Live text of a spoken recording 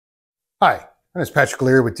Hi, my name is Patrick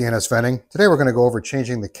Leary with DNS Vending. Today we're going to go over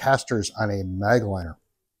changing the casters on a Magliner.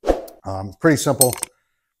 Pretty simple.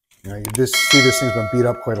 You just see this thing's been beat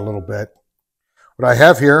up quite a little bit. What I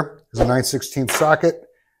have here is a 9/16 socket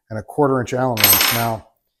and a 1/4" Allen wrench. Now,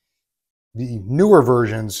 the newer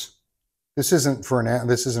versions, this isn't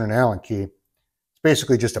an Allen key. It's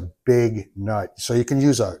basically just a big nut. So you can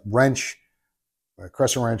use a wrench, a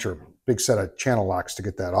crescent wrench, or a big set of channel locks to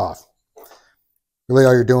get that off. Really,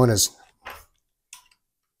 all you're doing is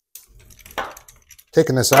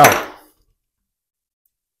taking this out,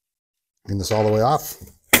 getting this all the way off.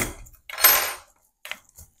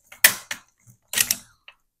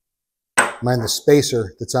 Mind the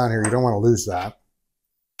spacer that's on here, you don't want to lose that.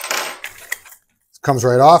 It comes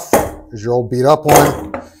right off. There's your old beat up one.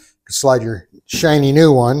 You can slide your shiny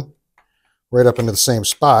new one right up into the same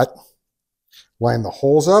spot. Line the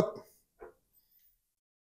holes up.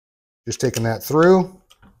 Just taking that through.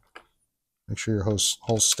 Make sure your holes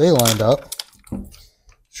stay lined up. Make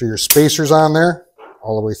sure your spacer's on there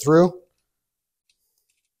all the way through. Put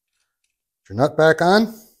your nut back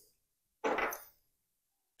on.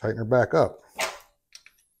 Tighten her back up.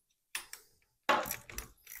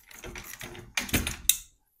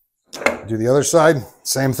 Do the other side,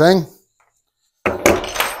 same thing.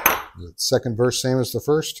 The second verse, same as the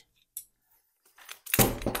first.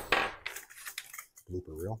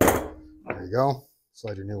 Blooper reel. There you go.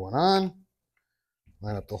 Slide your new one on.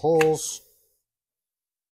 Line up the holes.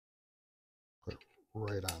 Put it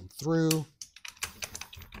right on through.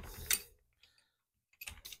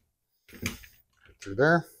 Right through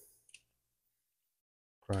there.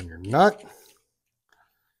 Put on your nut.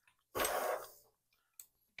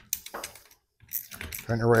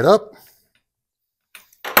 Tighten it right up.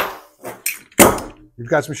 You've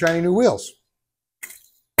got some shiny new wheels.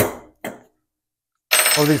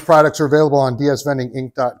 All of these products are available on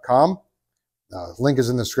dsvendinginc.com. The link is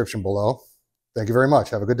in the description below. Thank you very much.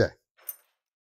 Have a good day.